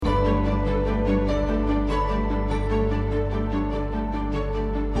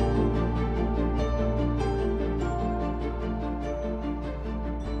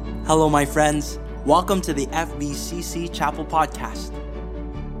Hello, my friends. Welcome to the FBCC Chapel Podcast.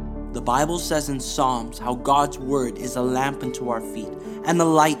 The Bible says in Psalms how God's Word is a lamp unto our feet and a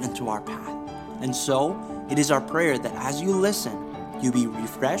light unto our path. And so, it is our prayer that as you listen, you be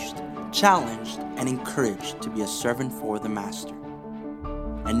refreshed, challenged, and encouraged to be a servant for the Master.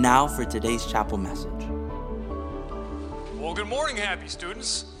 And now for today's chapel message. Well, good morning, happy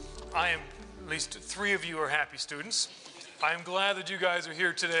students. At least 3 of you are happy students. I'm glad that you guys are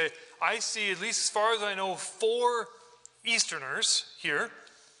here today. I see, at least as far as I know, 4 Easterners here.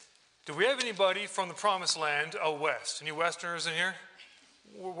 Do we have anybody from the Promised Land out west? Any Westerners in here?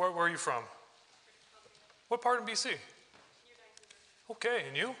 Where are you from? What part of BC? Okay,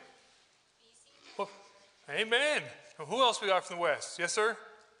 and you? BC. Well, amen. Who else we got from the west? Yes, sir? I'm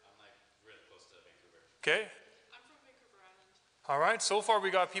really close to Vancouver. Okay. I'm from Vancouver Island. All right, so far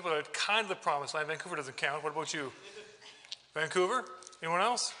we got people that are kind of the Promised Land. Vancouver doesn't count. What about you? Vancouver? Anyone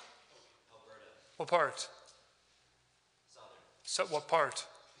else? Alberta. What part? Southern. What part?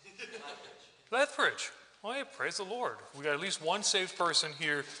 Lethbridge. Oh, yeah, praise the Lord. We got at least one saved person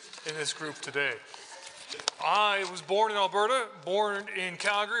here in this group today. I was born in Alberta, born in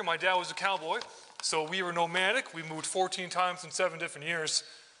Calgary. My dad was a cowboy, so we were nomadic. We moved 14 times in 7 different years.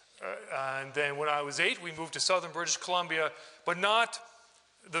 And then when I was 8, we moved to southern British Columbia, but not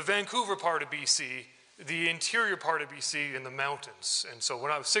the Vancouver part of BC, the interior part of BC in the mountains. And so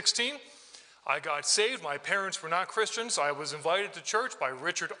when I was 16, I got saved. My parents were not Christians. I was invited to church by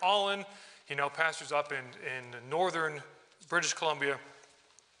Richard Allen. He now pastors up in northern British Columbia.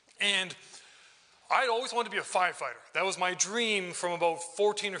 And I'd always wanted to be a firefighter. That was my dream from about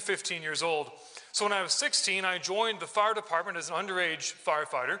 14 or 15 years old. So when I was 16, I joined the fire department as an underage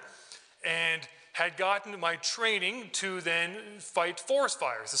firefighter and had gotten my training to then fight forest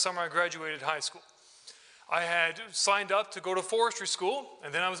fires the summer I graduated high school. I had signed up to go to forestry school,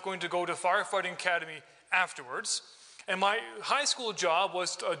 and then I was going to go to firefighting academy afterwards. And my high school job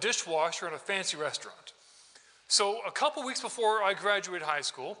was a dishwasher in a fancy restaurant. So a couple weeks before I graduated high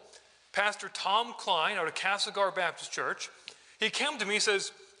school, Pastor Tom Klein out of Castlegar Baptist Church, he came to me and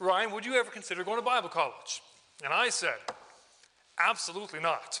says, "Ryan, would you ever consider going to Bible college?" And I said, "Absolutely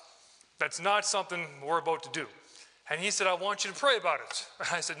not. That's not something we're about to do." And he said, "I want you to pray about it." And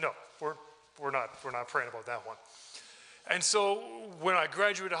I said, "No, we're not praying about that one." And so when I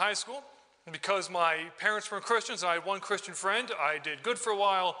graduated high school, because my parents were Christians and I had one Christian friend, I did good for a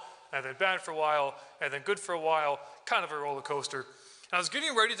while, and then bad for a while, and then good for a while, kind of a roller coaster. And I was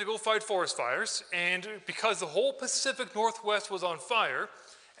getting ready to go fight forest fires, and because the whole Pacific Northwest was on fire,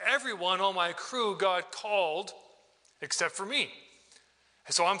 everyone on my crew got called except for me.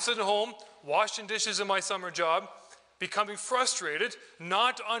 And so I'm sitting at home, washing dishes in my summer job, becoming frustrated,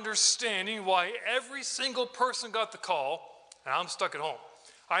 not understanding why every single person got the call, and I'm stuck at home.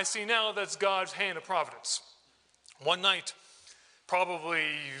 I see now that's God's hand of providence. One night, probably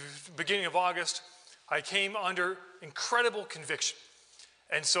beginning of August, I came under incredible conviction,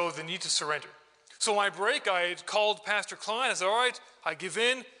 and so the need to surrender. So my break, I had called Pastor Klein. I said, "All right, I give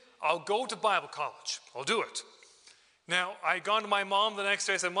in. I'll go to Bible college. I'll do it." Now, I had gone to my mom the next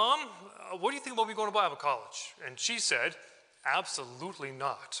day. I said, "Mom, what do you think about me going to Bible college?" And she said, "Absolutely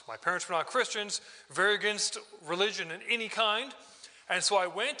not. My parents were not Christians, very against religion in any kind." And so I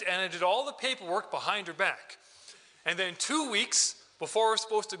went and I did all the paperwork behind her back. And then 2 weeks before I was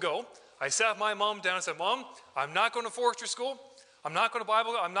supposed to go, I sat my mom down and said, "Mom, I'm not going to forestry school. I'm not going to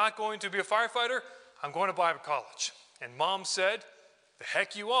Bible. I'm not going to be a firefighter. I'm going to Bible college." And Mom said, "The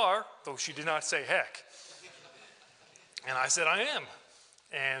heck you are," though she did not say heck. And I said, "I am."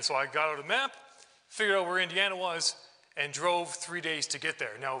 And so I got out a map, figured out where Indiana was, and drove 3 days to get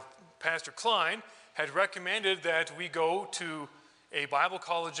there. Now, Pastor Klein had recommended that we go to a Bible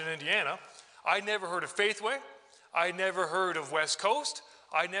college in Indiana. I'd never heard of Faithway. I'd never heard of West Coast.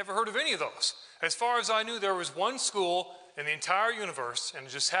 I'd never heard of any of those. As far as I knew, there was one school in the entire universe, and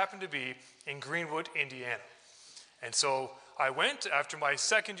it just happened to be in Greenwood, Indiana. And so I went. After my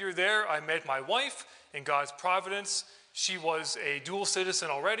second year there, I met my wife in God's providence. She was a dual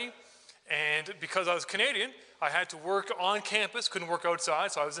citizen already, and because I was Canadian, I had to work on campus, couldn't work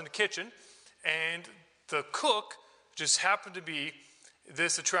outside, so I was in the kitchen, and the cook just happened to be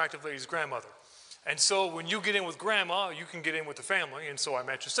this attractive lady's grandmother. And so when you get in with grandma, you can get in with the family, and so I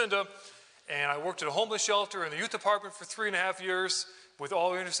met Jacinda, and I worked at a homeless shelter in the youth department for 3.5 years with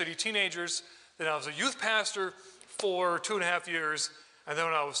all inner city teenagers. Then I was a youth pastor for 2.5 years. And then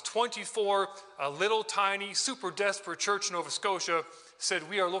when I was 24, a little tiny, super desperate church in Nova Scotia said,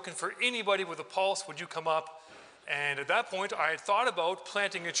 "We are looking for anybody with a pulse. Would you come up?" And at that point, I had thought about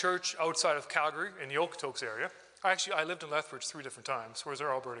planting a church outside of Calgary in the Okotoks area. Actually, I lived in Lethbridge 3 different times. Where's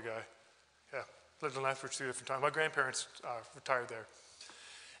our Alberta guy? Yeah, lived in Lethbridge 3 different times. My grandparents retired there.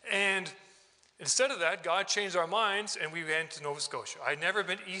 And instead of that, God changed our minds and we went to Nova Scotia. I'd never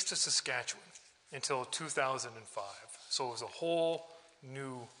been east of Saskatchewan until 2005. So it was a whole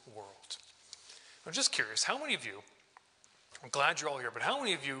new world. I'm just curious, how many of you, I'm glad you're all here, but how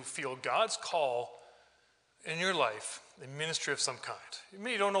many of you feel God's call in your life, a ministry of some kind?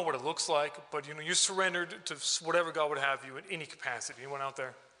 You don't know what it looks like, but you're surrendered to whatever God would have you in any capacity. Anyone out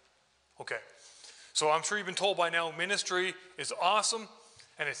there? Okay. So I'm sure you've been told by now, ministry is awesome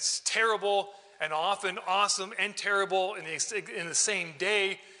and it's terrible, and often awesome and terrible in the same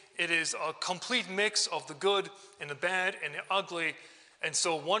day. It is a complete mix of the good and the bad and the ugly. And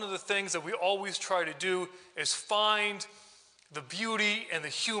so one of the things that we always try to do is find the beauty and the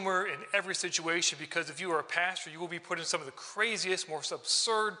humor in every situation, because if you are a pastor, you will be put in some of the craziest, most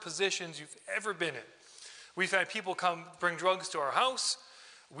absurd positions you've ever been in. We've had people come bring drugs to our house.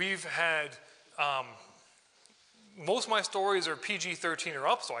 We've had, most of my stories are PG-13 or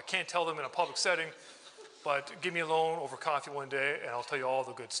up, so I can't tell them in a public setting, but give me a loan over coffee one day and I'll tell you all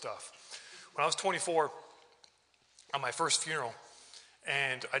the good stuff. When I was 24, on my first funeral,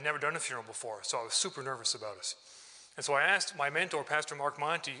 and I'd never done a funeral before, so I was super nervous about it. And so I asked my mentor, Pastor Mark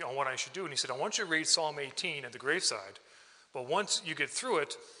Monty, on what I should do. And he said, I want you to read Psalm 18 at the graveside. But once you get through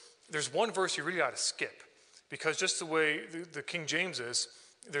it, there's one verse you really got to skip. Because just the way the King James is,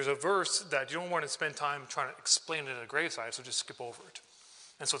 there's a verse that you don't want to spend time trying to explain it at a graveside, so just skip over it.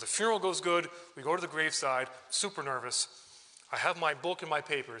 And so the funeral goes good. We go to the graveside, super nervous. I have my book and my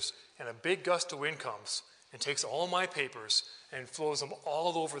papers, and a big gust of wind comes and takes all my papers and flows them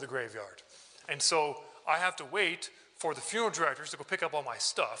all over the graveyard. And so I have to wait for the funeral directors to go pick up all my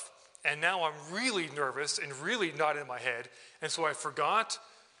stuff. And now I'm really nervous and really not in my head. And so I forgot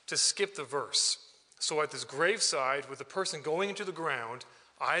to skip the verse. So at this graveside, with the person going into the ground,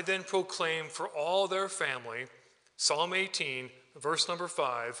 I then proclaim for all their family, Psalm 18, verse number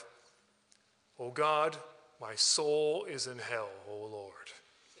 5, O God, my soul is in hell, O Lord.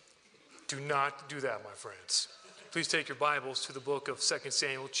 Do not do that, my friends. Please take your Bibles to the book of 2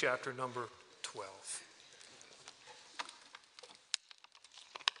 Samuel, chapter number 12.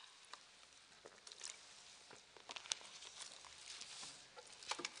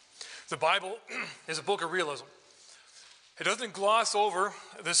 The Bible is a book of realism. It doesn't gloss over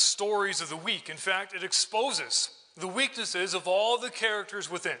the stories of the weak. In fact, it exposes the weaknesses of all the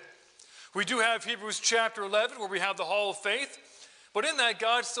characters within. We do have Hebrews chapter 11 where we have the hall of faith, but in that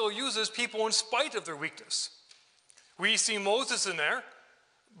God still uses people in spite of their weakness. We see Moses in there,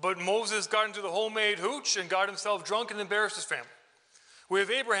 but Moses got into the homemade hooch and got himself drunk and embarrassed his family. We have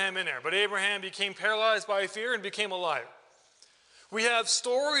Abraham in there, but Abraham became paralyzed by fear and became a liar. We have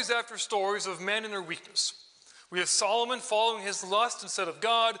stories after stories of men in their weakness. We have Solomon following his lust instead of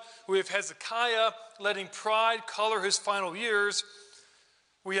God. We have Hezekiah letting pride color his final years.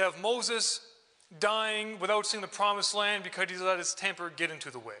 We have Moses dying without seeing the promised land because he let his temper get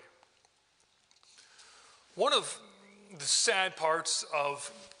into the way. One of the sad parts of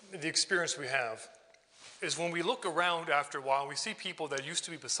the experience we have is when we look around after a while, we see people that used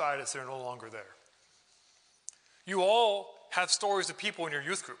to be beside us that are no longer there. You all have stories of people in your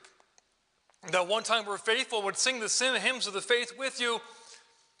youth group that one time were faithful, would sing the hymns of the faith with you,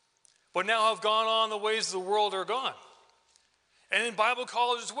 but now have gone on the ways of the world are gone. And in Bible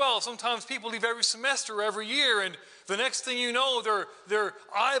college as well, sometimes people leave every semester, every year, and the next thing you know, they're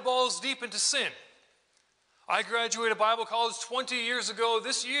eyeballs deep into sin. I graduated Bible college 20 years ago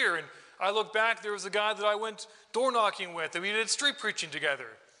this year, and I look back, there was a guy that I went door knocking with, that we did street preaching together.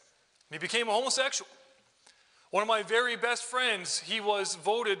 And he became a homosexual. One of my very best friends, he was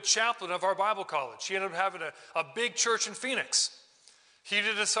voted chaplain of our Bible college. He ended up having a big church in Phoenix. He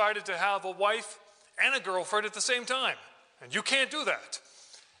decided to have a wife and a girlfriend at the same time. And you can't do that.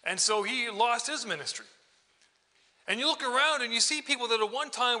 And so he lost his ministry. And you look around and you see people that at one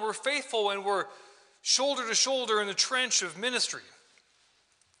time were faithful and were shoulder to shoulder in the trench of ministry.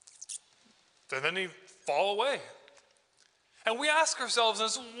 And then they fall away. And we ask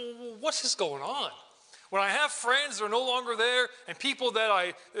ourselves, what is going on? When I have friends that are no longer there and people that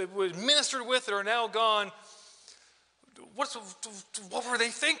I ministered with that are now gone, what were they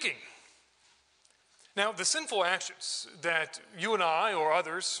thinking? Now, the sinful actions that you and I or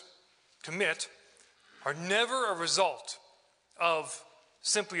others commit are never a result of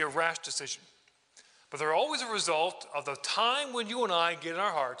simply a rash decision. But they're always a result of the time when you and I get in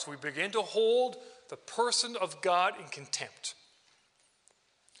our hearts, we begin to hold the person of God in contempt.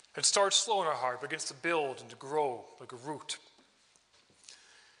 It starts slow in our heart, begins to build and to grow like a root.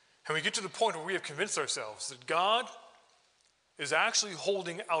 And we get to the point where we have convinced ourselves that God is actually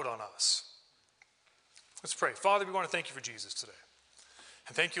holding out on us. Let's pray. Father, we want to thank you for Jesus today.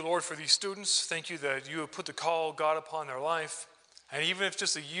 And thank you, Lord, for these students. Thank you that you have put the call of God upon their life. And even if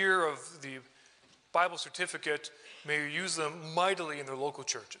just a year of the Bible certificate, may you use them mightily in their local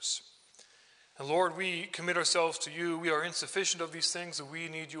churches. And Lord, we commit ourselves to you. We are insufficient of these things, and we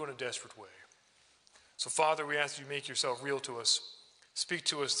need you in a desperate way. So, Father, we ask you to make yourself real to us. Speak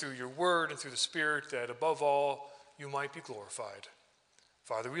to us through your word and through the Spirit, that above all, you might be glorified.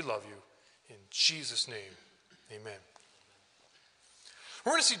 Father, we love you. In Jesus' name, amen.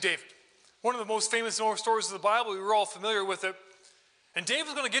 We're going to see David, one of the most famous stories of the Bible. We were all familiar with it. And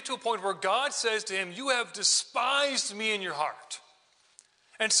David's going to get to a point where God says to him, you have despised me in your heart.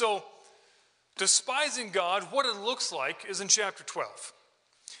 And so, despising God, what it looks like is in chapter 12.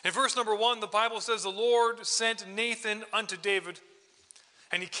 In verse number 1, the Bible says, the Lord sent Nathan unto David,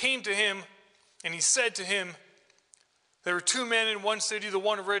 and he came to him, and he said to him, there were two men in one city, the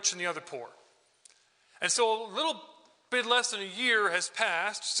one rich and the other poor. And so a little bit less than a year has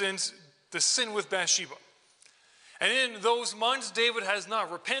passed since the sin with Bathsheba. And in those months, David has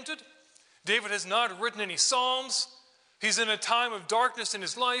not repented. David has not written any psalms. He's in a time of darkness in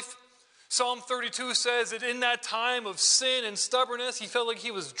his life. Psalm 32 says that in that time of sin and stubbornness, he felt like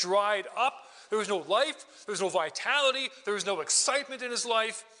he was dried up. There was no life. There was no vitality. There was no excitement in his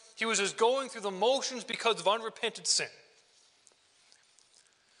life. He was just going through the motions because of unrepented sin.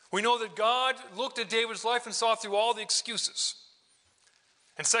 We know that God looked at David's life and saw through all the excuses.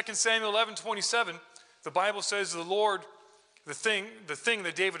 In 2 Samuel 11:27, the Bible says the Lord, the thing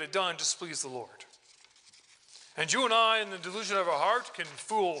that David had done displeased the Lord. And you and I, in the delusion of our heart, can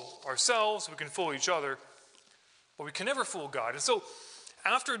fool ourselves, we can fool each other, but we can never fool God. And so,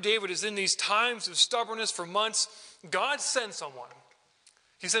 after David is in these times of stubbornness for months, God sends someone.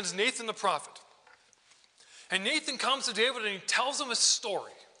 He sends Nathan the prophet. And Nathan comes to David and he tells him a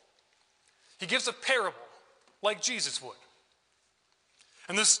story. He gives a parable, like Jesus would.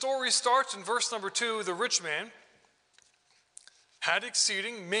 And the story starts in verse number 2. The rich man had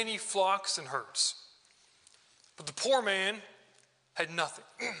exceeding many flocks and herds. But the poor man had nothing,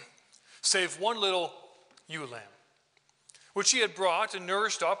 save one little ewe lamb, which he had brought and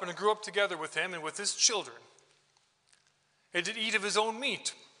nourished up, and it grew up together with him and with his children. It did eat of his own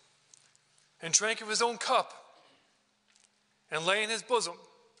meat, and drank of his own cup, and lay in his bosom.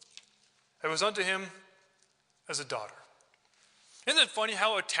 It was unto him as a daughter. Isn't it funny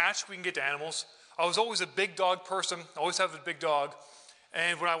how attached we can get to animals? I was always a big dog person. I always have a big dog.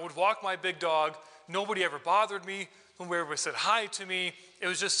 And when I would walk my big dog, nobody ever bothered me. Nobody ever said hi to me. It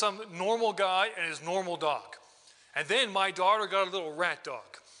was just some normal guy and his normal dog. And then my daughter got a little rat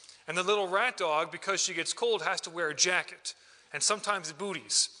dog. And the little rat dog, because she gets cold, has to wear a jacket. And sometimes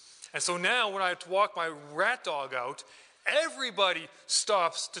booties. And so now when I walk my rat dog out, everybody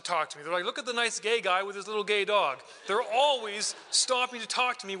stops to talk to me. They're like, look at the nice gay guy with his little gay dog. They're always stopping to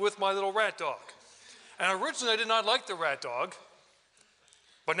talk to me with my little rat dog. And originally I did not like the rat dog,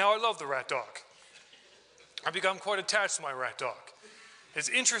 but now I love the rat dog. I've become quite attached to my rat dog. It's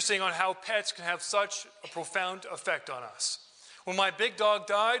interesting on how pets can have such a profound effect on us. When my big dog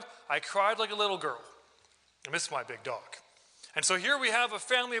died, I cried like a little girl. I miss my big dog. And so here we have a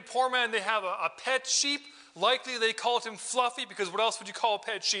family of poor men. They have a pet sheep. Likely they called him Fluffy, because what else would you call a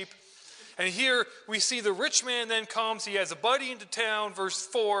pet sheep? And here we see the rich man then comes. He has a buddy into town, verse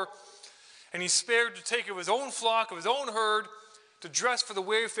 4. And he's spared to take of his own flock, of his own herd, to dress for the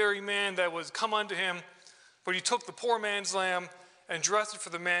wayfaring man that was come unto him. But he took the poor man's lamb and dressed it for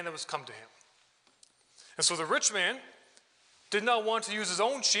the man that was come to him. And so the rich man did not want to use his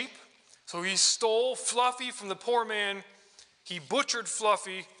own sheep, so he stole Fluffy from the poor man. He butchered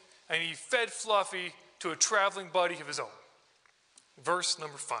Fluffy, and he fed Fluffy to a traveling buddy of his own. Verse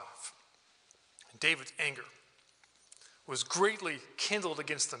number 5. And David's anger was greatly kindled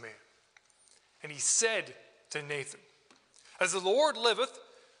against the man. And he said to Nathan, as the Lord liveth,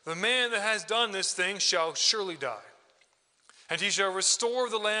 the man that has done this thing shall surely die. And he shall restore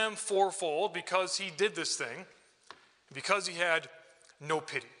the lamb fourfold, because he did this thing, because he had no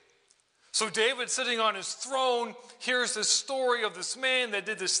pity. So David, sitting on his throne, hears this story of this man that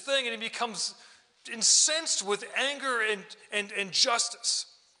did this thing, and he becomes incensed with anger and justice.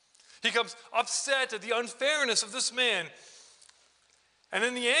 He becomes upset at the unfairness of this man. And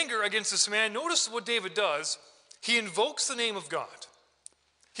in the anger against this man, notice what David does. He invokes the name of God.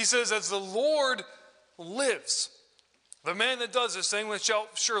 He says, as the Lord lives, the man that does this thing shall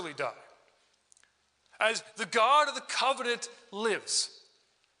surely die. As the God of the covenant lives.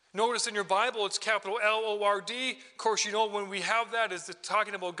 Notice in your Bible, it's capital L-O-R-D. Of course, you know when we have that, is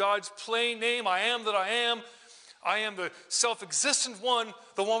talking about God's plain name, I am that I am. I am the self-existent one,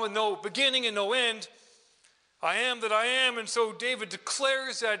 the one with no beginning and no end. I am that I am. And so David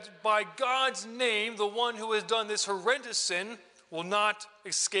declares that by God's name, the one who has done this horrendous sin will not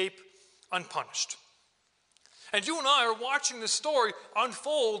escape unpunished. And you and I are watching this story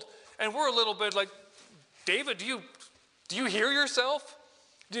unfold, and we're a little bit like, David, do you hear yourself?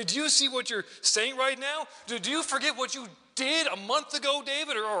 Did you see what you're saying right now? Do you forget what you did a month ago,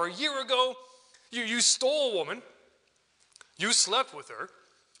 David, or a year ago? You stole a woman. You slept with her.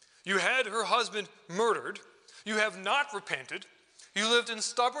 You had her husband murdered. You have not repented. You lived in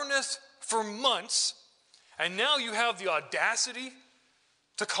stubbornness for months. And now you have the audacity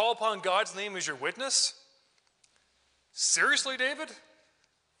to call upon God's name as your witness? Seriously, David?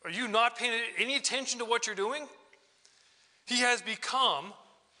 Are you not paying any attention to what you're doing? He has become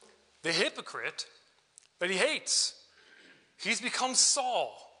the hypocrite that he hates. He's become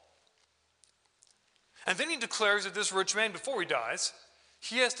Saul. And then he declares that this rich man, before he dies,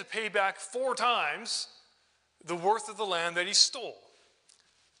 he has to pay back 4 times the worth of the land that he stole.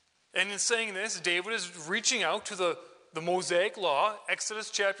 And in saying this, David is reaching out to the Mosaic law, Exodus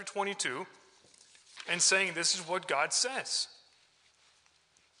chapter 22, and saying this is what God says.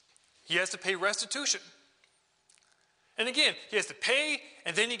 He has to pay restitution. And again, he has to pay,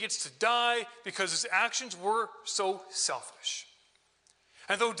 and then he gets to die because his actions were so selfish.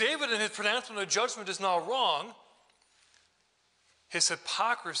 And though David in his pronouncement of judgment is not wrong, his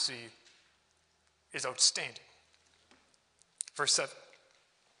hypocrisy is outstanding. Verse 7.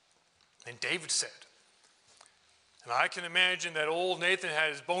 And David said, and I can imagine that old Nathan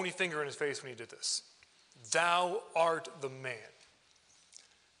had his bony finger in his face when he did this, "Thou art the man.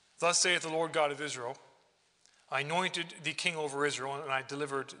 Thus saith the Lord God of Israel, I anointed thee king over Israel, and I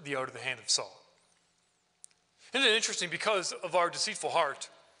delivered thee out of the hand of Saul." Isn't it interesting? Because of our deceitful heart,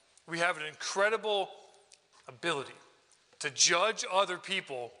 we have an incredible ability to judge other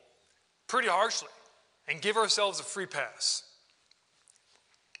people pretty harshly and give ourselves a free pass.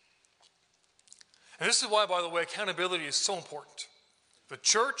 And this is why, by the way, accountability is so important. The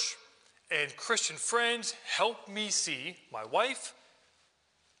church and Christian friends help me see, my wife,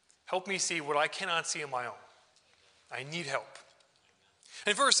 help me see what I cannot see on my own. I need help.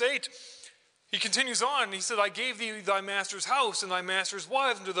 In verse 8, he continues on, and he said, I gave thee thy master's house and thy master's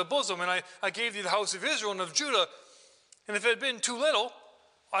wives into the bosom, and I gave thee the house of Israel and of Judah. And if it had been too little,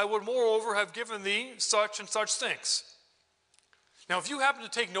 I would moreover have given thee such and such things. Now, if you happen to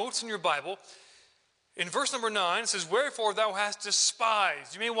take notes in your Bible, in verse number 9, it says, wherefore thou hast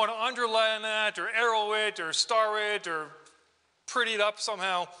despised. You may want to underline that, or arrow it, or star it, or pretty it up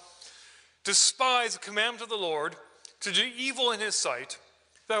somehow. Despise the commandment of the Lord, to do evil in his sight.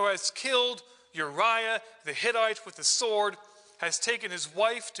 Thou hast killed Uriah the Hittite with the sword, hast taken his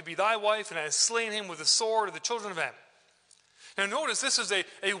wife to be thy wife, and hast slain him with the sword of the children of Ammon. Now notice this is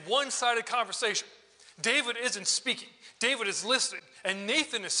a one-sided conversation. David isn't speaking. David is listening, and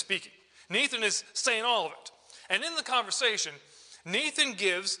Nathan is speaking. Nathan is saying all of it. And in the conversation, Nathan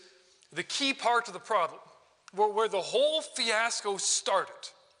gives the key part of the problem, where the whole fiasco started.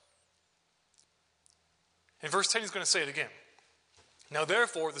 In verse 10, he's going to say it again. Now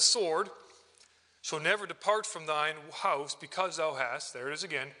therefore, the sword shall never depart from thine house, because thou hast, there it is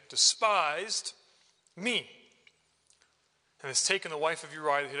again, despised me, and hast taken the wife of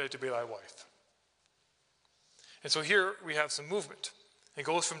Uriah the Hittite to be thy wife. And so here we have some movement. It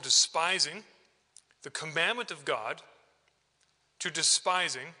goes from despising the commandment of God to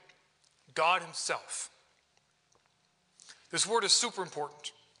despising God himself. This word is super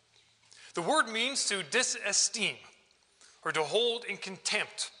important. The word means to disesteem, or to hold in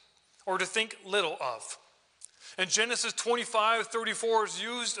contempt, or to think little of. And Genesis 25:34 is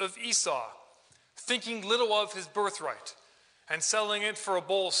used of Esau, thinking little of his birthright, and selling it for a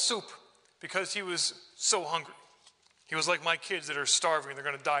bowl of soup because he was so hungry. He was like my kids that are starving. They're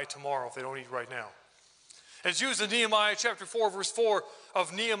going to die tomorrow if they don't eat right now. It's used in Nehemiah chapter 4, verse 4,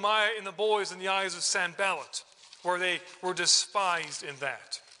 of Nehemiah and the boys in the eyes of Sanballat, where they were despised in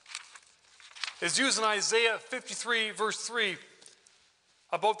that. It's used in Isaiah 53, verse 3,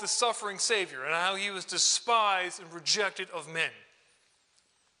 about the suffering Savior and how he was despised and rejected of men.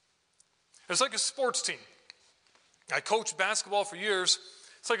 It's like a sports team. I coached basketball for years.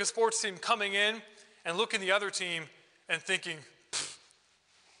 It's like a sports team coming in and looking at the other team and thinking,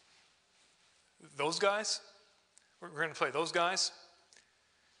 those guys? We're going to play those guys?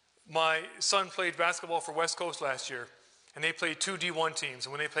 My son played basketball for West Coast last year, and they played 2 D1 teams.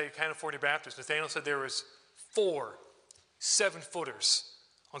 And when they played California Baptist, Nathaniel said there was 4 7-footers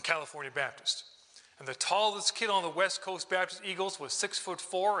on California Baptist. And the tallest kid on the West Coast Baptist Eagles was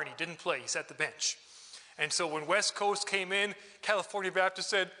 6'4", and he didn't play. He sat the bench. And so when West Coast came in, California Baptist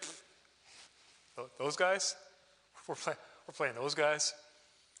said, those guys? We're playing those guys?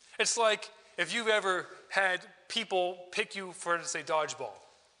 It's like if you've ever had people pick you for, let's say, dodgeball.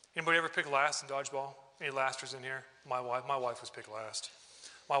 Anybody ever pick last in dodgeball? Any lasters in here? My wife was picked last.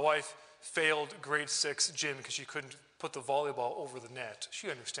 My wife failed grade 6 gym because she couldn't put the volleyball over the net. She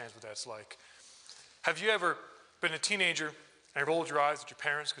understands what that's like. Have you ever been a teenager and rolled your eyes at your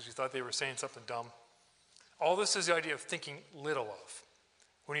parents because you thought they were saying something dumb? All this is the idea of thinking little of.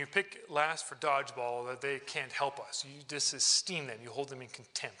 When you pick last for dodgeball, that they can't help us. You disesteem them. You hold them in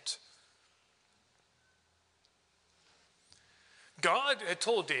contempt. God had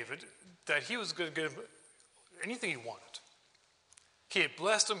told David that he was going to give him anything he wanted. He had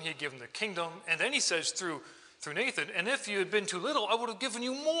blessed him. He had given him the kingdom. And then he says through Nathan, and if you had been too little, I would have given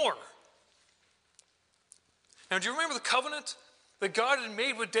you more. Now, do you remember the covenant that God had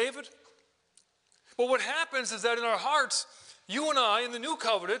made with David? Well, what happens is that in our hearts, you and I, in the new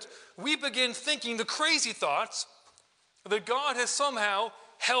covenant, we begin thinking the crazy thoughts that God has somehow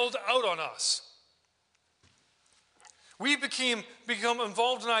held out on us. We become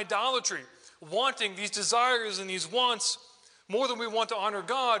involved in idolatry, wanting these desires and these wants more than we want to honor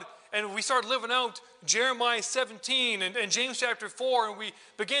God. And we start living out Jeremiah 17 and James chapter 4, and we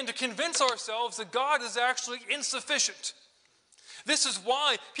begin to convince ourselves that God is actually insufficient. This is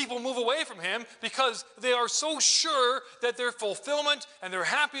why people move away from him, because they are so sure that their fulfillment and their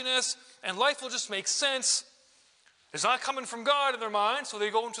happiness and life will just make sense is not coming from God in their mind, so they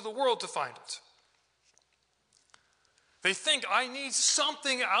go into the world to find it. They think, I need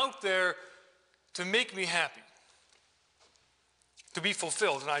something out there to make me happy, to be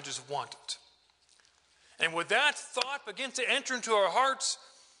fulfilled, and I just want it. And with that thought begins to enter into our hearts,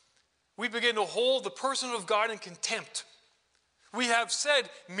 we begin to hold the person of God in contempt. We have said,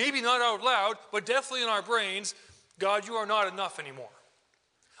 maybe not out loud, but definitely in our brains, God, you are not enough anymore.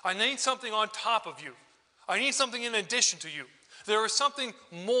 I need something on top of you. I need something in addition to you. There is something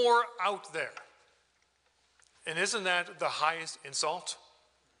more out there. And isn't that the highest insult?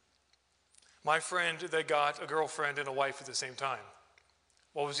 My friend that got a girlfriend and a wife at the same time,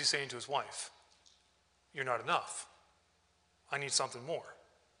 what was he saying to his wife? You're not enough. I need something more.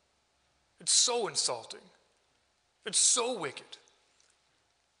 It's so insulting. It's so wicked.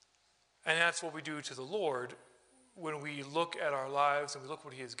 And that's what we do to the Lord when we look at our lives and we look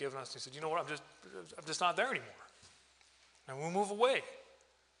what he has given us. And he said, you know what, I'm just not there anymore. And we'll move away.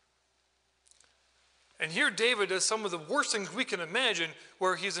 And here David does some of the worst things we can imagine,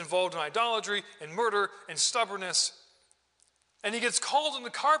 where he's involved in idolatry and murder and stubbornness. And he gets called on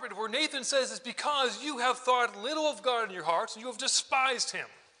the carpet, where Nathan says, it's because you have thought little of God in your hearts and you have despised him.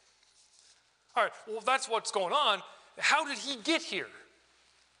 All right, well, that's what's going on. How did he get here?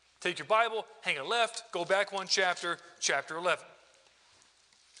 Take your Bible, hang it left, go back one chapter, chapter 11.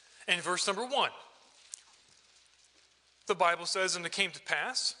 And verse number 1. The Bible says, and it came to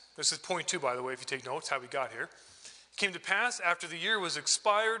pass, this is point 2, by the way, if you take notes, how we got here. It came to pass, after the year was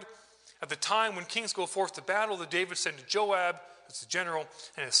expired, at the time when kings go forth to battle, that David sent to Joab, that's the general,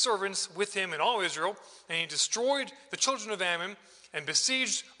 and his servants with him and all Israel, and he destroyed the children of Ammon and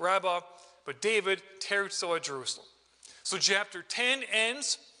besieged Rabbah, but David tarried still at Jerusalem. So chapter 10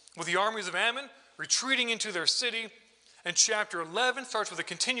 ends with the armies of Ammon retreating into their city, and chapter 11 starts with a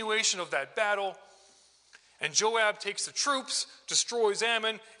continuation of that battle. And Joab takes the troops, destroys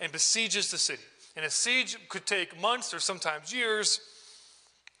Ammon, and besieges the city. And a siege could take months or sometimes years,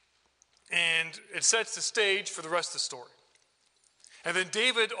 and it sets the stage for the rest of the story. And then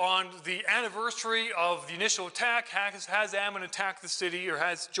David, on the anniversary of the initial attack, has Ammon attack the city, or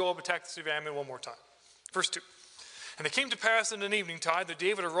has Joab attack the city of Ammon one more time. Verse 2. And it came to pass in an evening tide that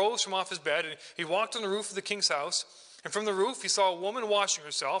David arose from off his bed, and he walked on the roof of the king's house. And from the roof he saw a woman washing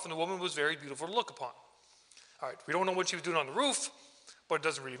herself, and the woman was very beautiful to look upon. All right, we don't know what she was doing on the roof, but it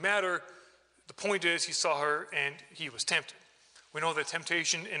doesn't really matter. The point is, he saw her and he was tempted. We know that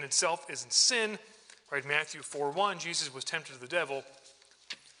temptation in itself isn't sin. Right, Matthew 4:1, Jesus was tempted of the devil.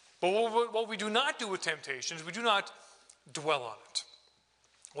 But what we do not do with temptation is we do not dwell on it.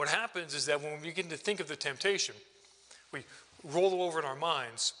 What happens is that when we begin to think of the temptation, we roll it over in our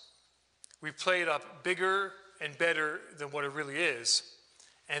minds. We play it up bigger and better than what it really is.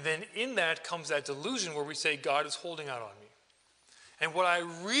 And then in that comes that delusion where we say, God is holding out on me. And what I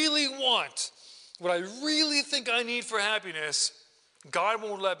really want, what I really think I need for happiness, God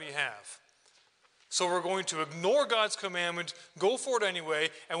won't let me have. So we're going to ignore God's commandment, go for it anyway,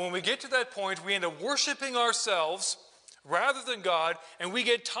 and when we get to that point, we end up worshiping ourselves rather than God, and we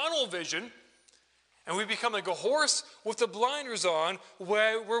get tunnel vision, and we become like a horse with the blinders on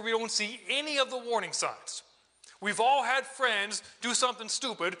where we don't see any of the warning signs. We've all had friends do something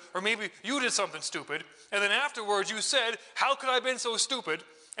stupid, or maybe you did something stupid, and then afterwards you said, how could I have been so stupid?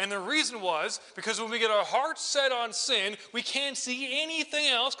 And the reason was because when we get our hearts set on sin, we can't see anything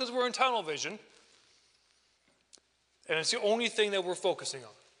else because we're in tunnel vision. And it's the only thing that we're focusing on.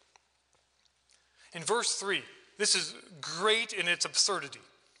 In verse 3, this is great in its absurdity.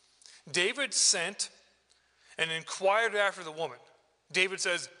 David sent and inquired after the woman. David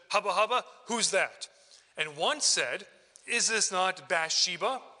says, hubba hubba, who's that? And one said, is this not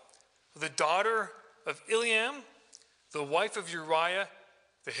Bathsheba, the daughter of Eliam, the wife of Uriah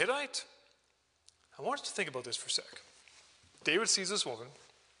the Hittite? I want you to think about this for a sec. David sees this woman.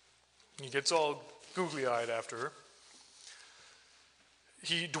 He gets all googly-eyed after her.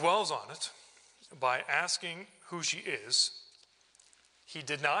 He dwells on it by asking who she is. He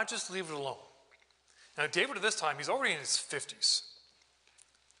did not just leave it alone. Now, David at this time, he's already in his 50s.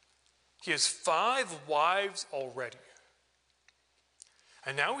 He has 5 wives already.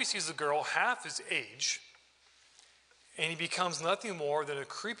 And now he sees a girl half his age, and he becomes nothing more than a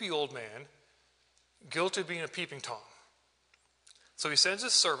creepy old man, guilty of being a peeping Tom. So he sends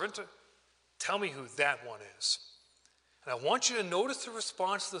his servant to tell me who that one is. And I want you to notice the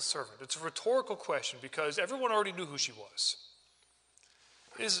response of the servant. It's a rhetorical question because everyone already knew who she was.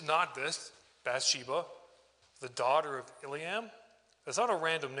 Is not this Bathsheba, the daughter of Eliam? That's not a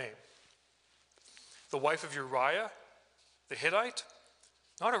random name. The wife of Uriah, the Hittite?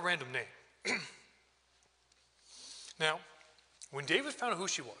 Not a random name. Now, when David found out who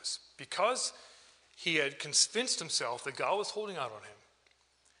she was, because he had convinced himself that God was holding out on him,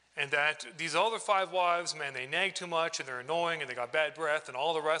 and that these other 5 wives, man, they nag too much, and they're annoying, and they got bad breath, and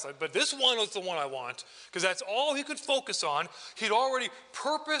all the rest. But this one was the one I want, because that's all he could focus on. He'd already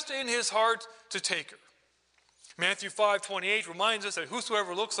purposed in his heart to take her. Matthew 5:28 reminds us that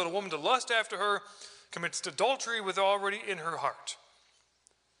whosoever looks on a woman to lust after her commits adultery with already in her heart.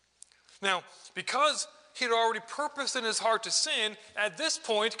 Now, because he'd already purposed in his heart to sin, at this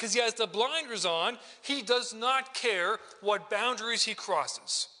point, because he has the blinders on, he does not care what boundaries he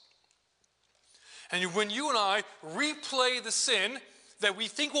crosses. And when you and I replay the sin that we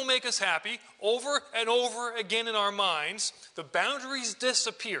think will make us happy over and over again in our minds, the boundaries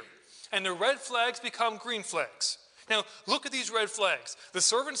disappear and the red flags become green flags. Now, look at these red flags. The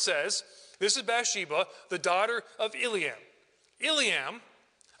servant says, this is Bathsheba, the daughter of Eliam. Eliam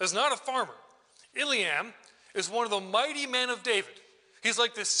is not a farmer. Eliam is one of the mighty men of David. He's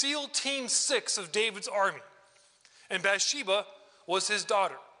like the SEAL Team 6 of David's army. And Bathsheba was his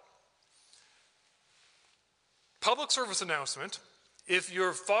daughter. Public service announcement: if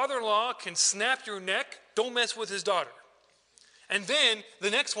your father-in-law can snap your neck, don't mess with his daughter. And then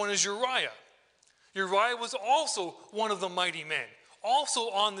the next one is Uriah. Uriah was also one of the mighty men, also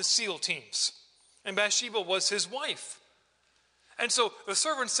on the SEAL teams. And Bathsheba was his wife. And so the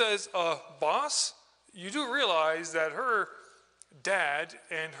servant says, boss, you do realize that her dad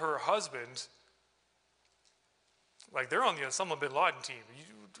and her husband, like they're on the Osama bin Laden team.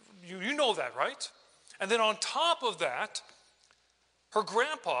 You know that, right? And then on top of that, her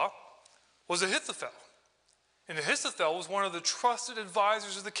grandpa was Ahithophel. And Ahithophel was one of the trusted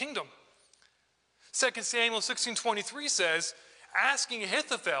advisors of the kingdom. 2 Samuel 16:23 says, asking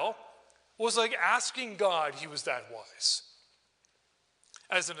Ahithophel was like asking God he was that wise.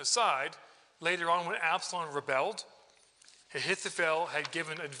 As an aside, later on when Absalom rebelled, Ahithophel had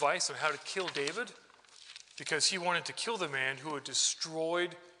given advice on how to kill David because he wanted to kill the man who had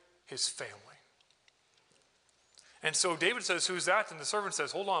destroyed his family. And so David says, who's that? And the servant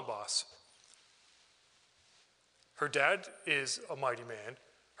says, hold on, boss. Her dad is a mighty man.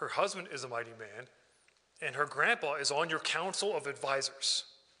 Her husband is a mighty man. And her grandpa is on your council of advisors.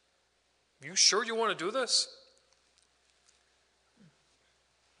 You sure you want to do this?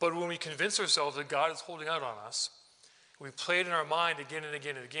 But when we convince ourselves that God is holding out on us, we play it in our mind again and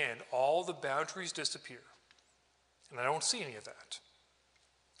again and again, all the boundaries disappear. And I don't see any of that.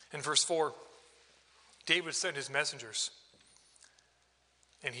 In verse 4, David sent his messengers,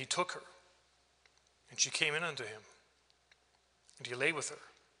 and he took her, and she came in unto him, and he lay with her.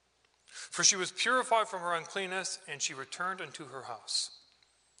 For she was purified from her uncleanness, and she returned unto her house.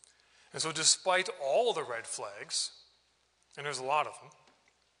 And so despite all the red flags, and there's a lot of them,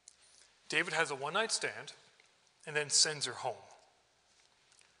 David has a one-night stand and then sends her home.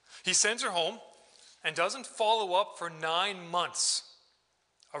 He sends her home and doesn't follow up for 9 months.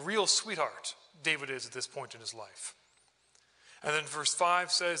 A real sweetheart David is at this point in his life. And then verse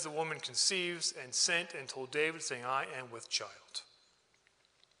 5 says, the woman conceives and sent and told David, saying, I am with child.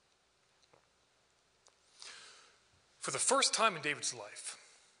 For the first time in David's life,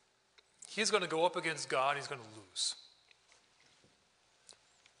 he's going to go up against God, he's going to lose.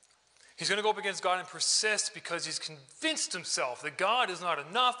 He's going to go up against God and persist because he's convinced himself that God is not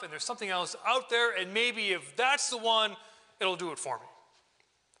enough and there's something else out there, and maybe if that's the one, it'll do it for me.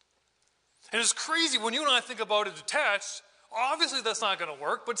 And it's crazy when you and I think about it detached. Obviously that's not going to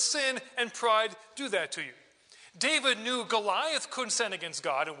work, but sin and pride do that to you. David knew Goliath couldn't sin against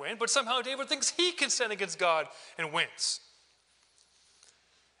God and win, but somehow David thinks he can sin against God and wins.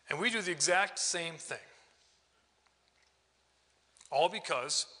 And we do the exact same thing. All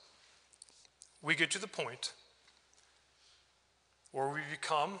because we get to the point where we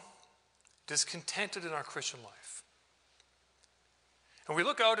become discontented in our Christian life. And we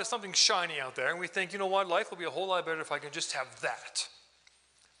look out at something shiny out there and we think, you know what, life will be a whole lot better if I can just have that.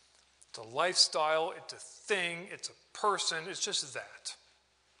 It's a lifestyle, it's a thing, it's a person, it's just that.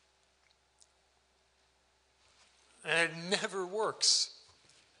 And it never works.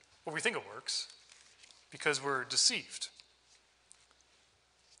 Well, we think it works because we're deceived.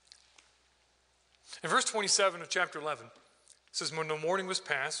 In verse 27 of chapter 11, it says, when the morning was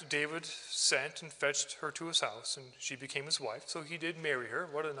past, David sent and fetched her to his house, and she became his wife. So he did marry her.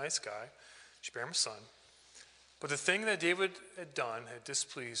 What a nice guy. She bare him a son. But the thing that David had done had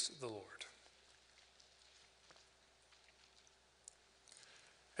displeased the Lord.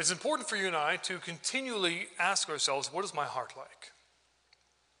 It's important for you and I to continually ask ourselves, what is my heart like?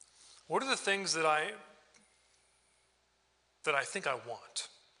 What are the things that I think I want?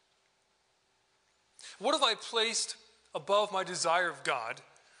 What have I placed above my desire of God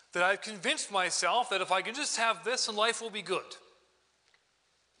that I've convinced myself that if I can just have this, then life will be good?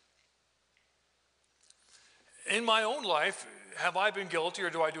 In my own life, have I been guilty, or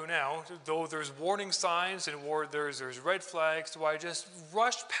do I do now? Though there's warning signs and there's red flags, do I just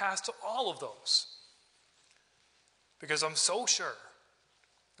rush past all of those? Because I'm so sure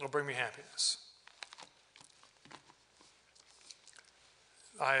it'll bring me happiness.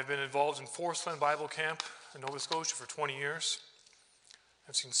 I have been involved in Forestland Bible Camp in Nova Scotia for 20 years.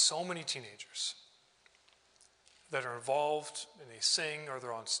 I've seen so many teenagers that are involved and they sing or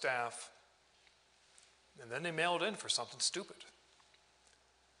they're on staff, and then they mail it in for something stupid.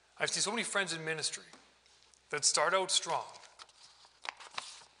 I've seen so many friends in ministry that start out strong.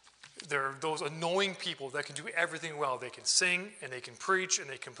 They're those annoying people that can do everything well. They can sing and they can preach and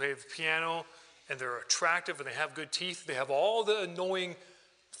they can play the piano and they're attractive and they have good teeth. They have all the annoying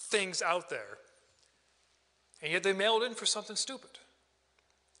things out there. And yet they mail it in for something stupid.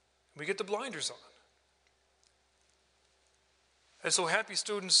 We get the blinders on. And so, happy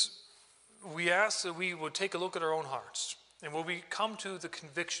students, we ask that we would take a look at our own hearts. And will we come to the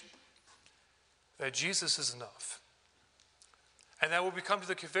conviction that Jesus is enough? And that will we come to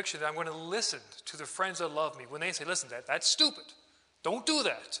the conviction that I'm going to listen to the friends that love me when they say, listen, that's stupid. Don't do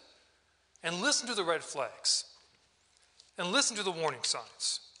that. And listen to the red flags. And listen to the warning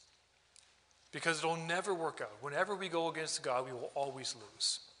signs. Because it'll never work out. Whenever we go against God, we will always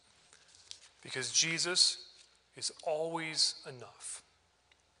lose. Because Jesus is always enough.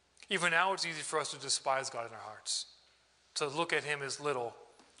 Even now, it's easy for us to despise God in our hearts, to look at him as little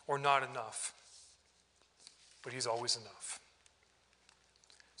or not enough. But he's always enough.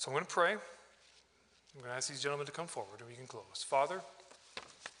 So I'm going to pray. I'm going to ask these gentlemen to come forward and we can close. Father,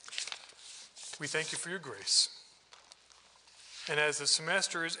 we thank you for your grace. And as the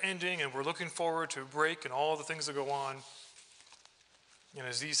semester is ending and we're looking forward to break and all the things that go on, and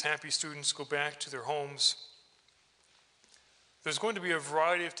as these happy students go back to their homes, there's going to be a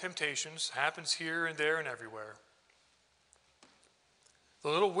variety of temptations, happens here and there and everywhere. The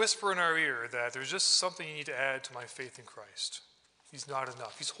little whisper in our ear that there's just something you need to add to my faith in Christ. He's not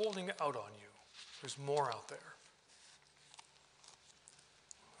enough. He's holding out on you. There's more out there.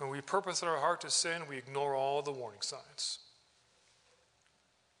 When we purpose in our heart to sin, we ignore all the warning signs.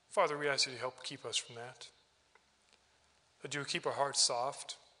 Father, we ask you to help keep us from that. That you would keep our hearts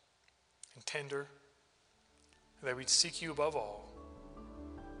soft and tender, and that we'd seek you above all.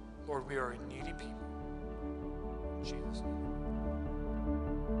 Lord, we are a needy people. In Jesus' name.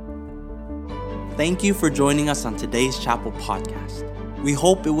 Thank you for joining us on today's Chapel podcast. We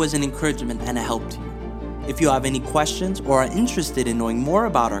hope it was an encouragement and a help to you. If you have any questions or are interested in knowing more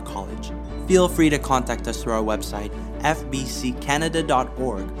about our college, feel free to contact us through our website,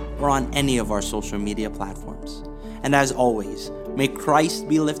 fbccanada.org, or on any of our social media platforms. And as always, may Christ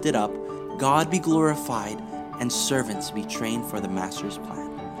be lifted up, God be glorified, and servants be trained for the Master's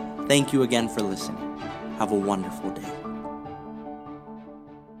plan. Thank you again for listening. Have a wonderful day.